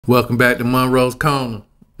Welcome back to Monroe's Corner.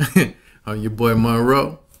 I'm your boy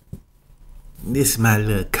Monroe. This is my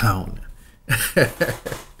little corner.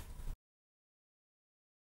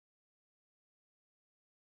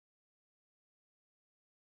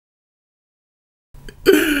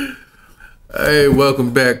 Hey,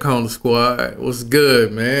 welcome back, Corner Squad. What's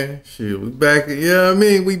good, man? Shit, we back. Yeah, I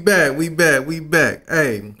mean, we back.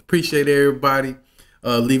 Hey, appreciate everybody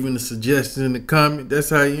leaving the suggestions in the comment. That's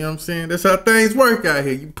how, you know what I'm saying? That's how things work out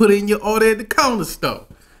here. You put in your order at the corner store.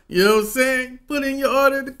 You know what I'm saying? Put in your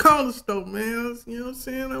order at the corner store, man. You know what I'm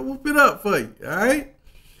saying? I'll whoop it up for you. All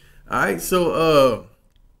right, so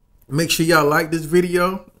make sure y'all like this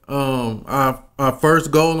video. Our first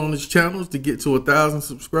goal on this channel is to get to 1,000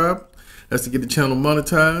 subscribers. That's to get the channel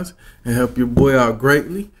monetized and help your boy out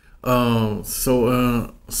greatly.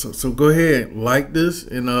 So go ahead, like this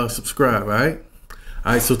and subscribe. All right.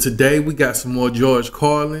 So today we got some more George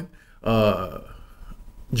Carlin. So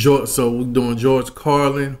we're doing George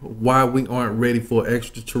Carlin, why we aren't ready for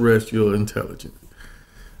extraterrestrial intelligence.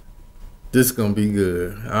 This is gonna be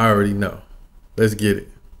good. I already know. Let's get it.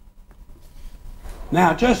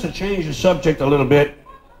 Now, just to change the subject a little bit,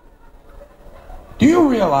 do you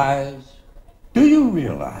realize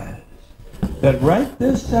that right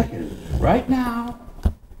this second, right now,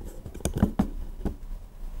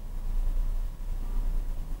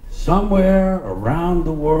 somewhere around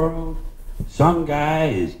the world, some guy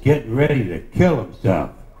is getting ready to kill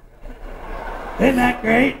himself? Isn't that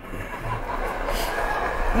great?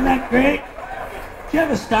 Isn't that great? Do you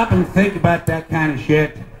ever stop and think about that kind of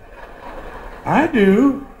shit? I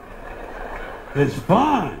do. It's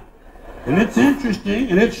fun. And it's interesting,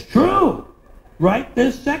 and it's true. Right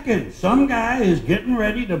this second, some guy is getting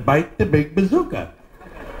ready to bite the big bazooka.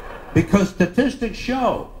 Because statistics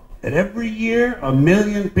show that every year, 1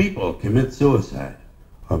 million people commit suicide.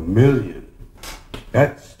 1 million.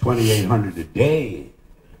 That's 2,800 a day.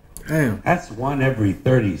 Damn. That's one every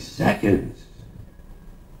 30 seconds.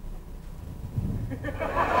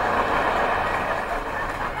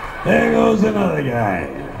 There goes another guy.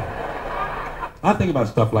 I think about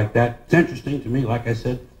stuff like that. It's interesting to me. Like I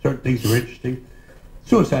said, certain things are interesting.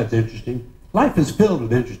 Suicide's interesting. Life is filled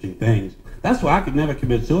with interesting things. That's why I could never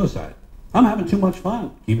commit suicide. I'm having too much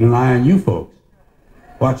fun. Keeping an eye on you folks.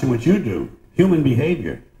 Watching what you do. Human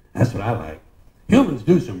behavior. That's what I like. Humans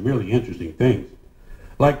do some really interesting things.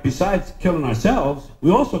 Like, besides killing ourselves, we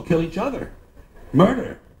also kill each other.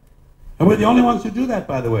 Murder. And we're the only ones who do that,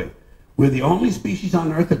 by the way. We're the only species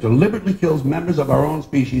on Earth that deliberately kills members of our own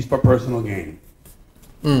species for personal gain.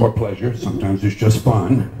 Or pleasure. Sometimes it's just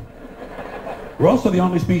fun. We're also the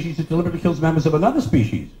only species that deliberately kills members of another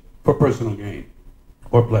species for personal gain.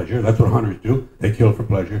 Or pleasure. That's what hunters do. They kill for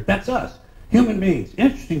pleasure. That's us. Human beings.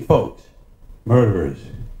 Interesting folks. Murderers.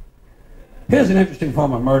 Here's an interesting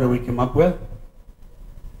form of murder we came up with.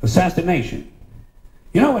 Assassination.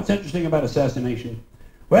 You know what's interesting about assassination?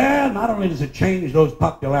 Well, not only does it change those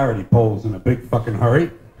popularity polls in a big fucking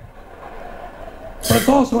hurry, but it's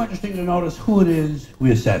also interesting to notice who it is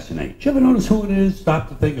we assassinate. Did you ever notice who it is? Stop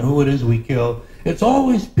to think of who it is we kill. It's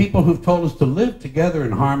always people who've told us to live together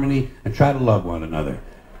in harmony and try to love one another.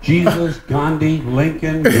 Jesus, Gandhi,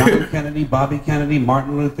 Lincoln, John Kennedy, Bobby Kennedy,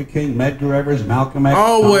 Martin Luther King, Medgar Evers, Malcolm X.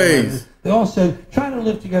 Always. They all said, try to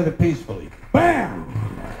live together peacefully. Bam!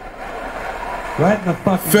 Right in the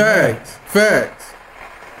fucking Facts. Facts.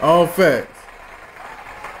 All facts.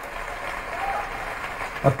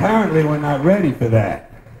 Apparently we're not ready for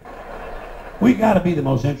that. We gotta be the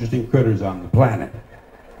most interesting critters on the planet.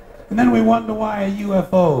 And then we wonder why a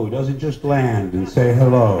UFO doesn't just land and say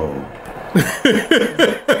hello.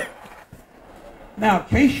 Now, in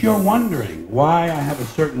case you're wondering why I have a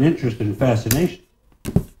certain interest in fascination.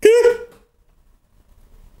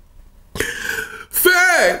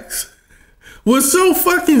 Facts. We're so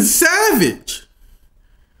fucking savage.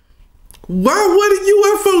 Why would a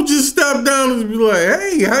UFO just stop down and be like,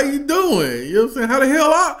 hey, how you doing? You know what I'm saying? How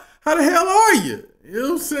the hell are you? You know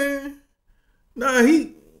what I'm saying? Nah,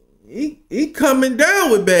 he coming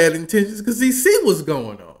down with bad intentions because he see what's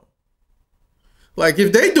going on. Like,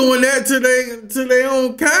 if they doing that to their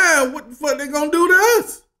own kind, what the fuck they gonna do to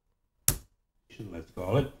us? Let's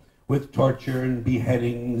call it, with torture and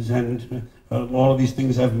beheadings and all of these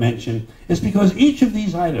things I've mentioned, is because each of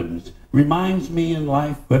these items reminds me in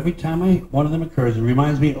life, every time one of them occurs, it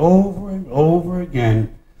reminds me over and over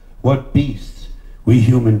again what beasts we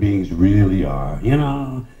human beings really are. You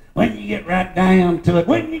know, when you get right down to it,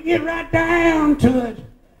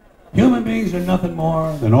 human beings are nothing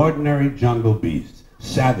more than ordinary jungle beasts,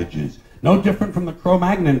 savages, no different from the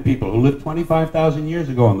Cro-Magnon people who lived 25,000 years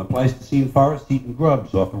ago in the Pleistocene forest eating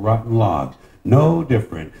grubs off of rotten logs. No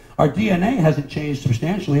different. Our DNA hasn't changed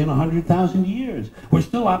substantially in 100,000 years. We're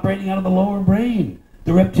still operating out of the lower brain,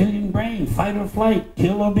 the reptilian brain, fight or flight,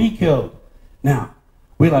 kill or be killed. Now,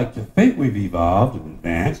 we like to think we've evolved and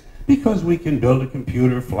advanced because we can build a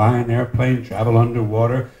computer, fly an airplane, travel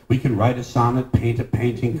underwater, we can write a sonnet, paint a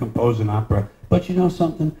painting, compose an opera. But you know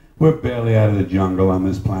something? We're barely out of the jungle on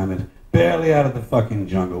this planet. Barely out of the fucking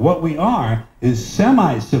jungle. What we are is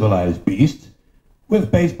semi-civilized beasts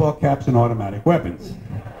with baseball caps and automatic weapons.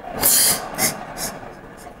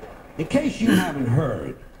 In case you haven't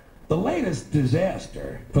heard, the latest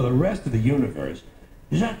disaster for the rest of the universe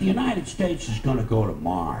is that the United States is going to go to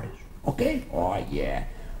Mars. Okay? Oh, yeah.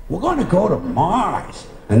 We're going to go to Mars.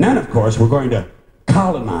 And then, of course, we're going to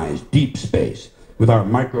colonize deep space with our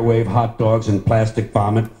microwave hot dogs and plastic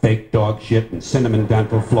vomit, fake dog shit, and cinnamon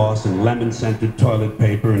dental floss, and lemon-scented toilet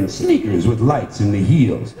paper, and sneakers with lights in the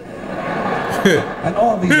heels. And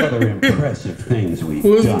all these other impressive things we've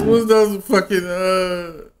done. What's those fucking,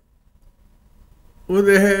 what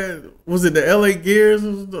they had? Was it the LA Gears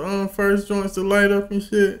was the first joints to light up and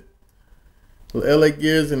shit? The LA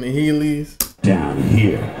Gears and the Heelys. Down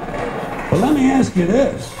here. But let me ask you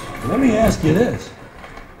this.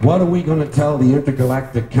 What are we going to tell the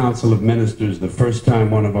Intergalactic Council of Ministers the first time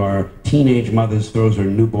one of our teenage mothers throws her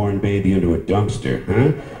newborn baby into a dumpster,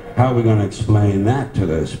 huh? How are we going to explain that to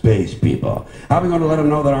the space people? How are we going to let them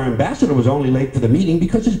know that our ambassador was only late for the meeting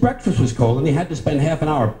because his breakfast was cold and he had to spend half an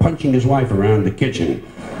hour punching his wife around the kitchen?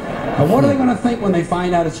 And what are they going to think when they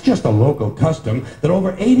find out it's just a local custom that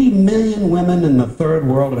over 80 million women in the third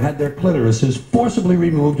world have had their clitorises forcibly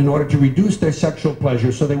removed in order to reduce their sexual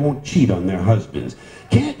pleasure so they won't cheat on their husbands?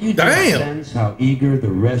 Can't you just sense how eager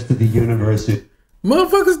the rest of the universe is?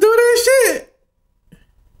 Motherfuckers do that shit.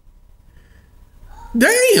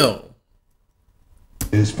 Damn.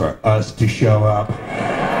 Is for us to show up.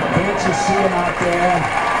 Can't you see them out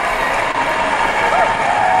there?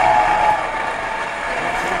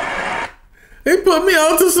 They put me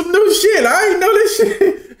onto some new shit. I didn't know this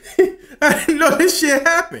shit. I didn't know this shit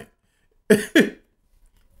happened.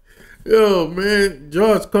 Yo, man,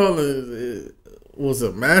 George Carlin was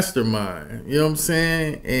a mastermind. You know what I'm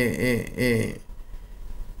saying?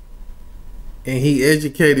 And he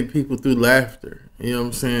educated people through laughter. You know what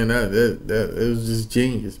I'm saying? That it was just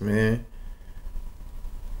genius, man.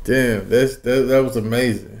 Damn, that was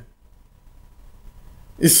amazing.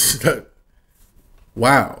 It's like,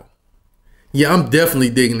 wow. Yeah, I'm definitely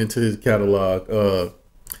digging into his catalog.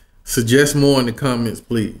 Suggest more in the comments,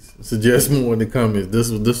 please. Suggest more in the comments.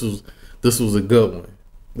 This was a good one.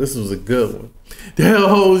 This was a good one. That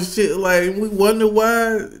whole shit, like, we wonder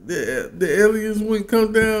why the aliens wouldn't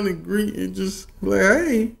come down and greet and just like,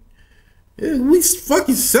 hey, yeah, we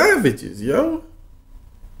fucking savages, yo.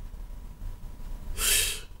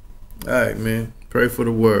 All right, man. Pray for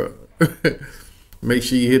the world. Make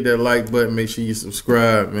sure you hit that like button. Make sure you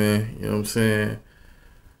subscribe, man. You know what I'm saying?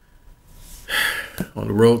 On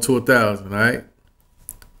the road to 1,000, all right?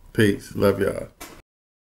 Peace. Love y'all.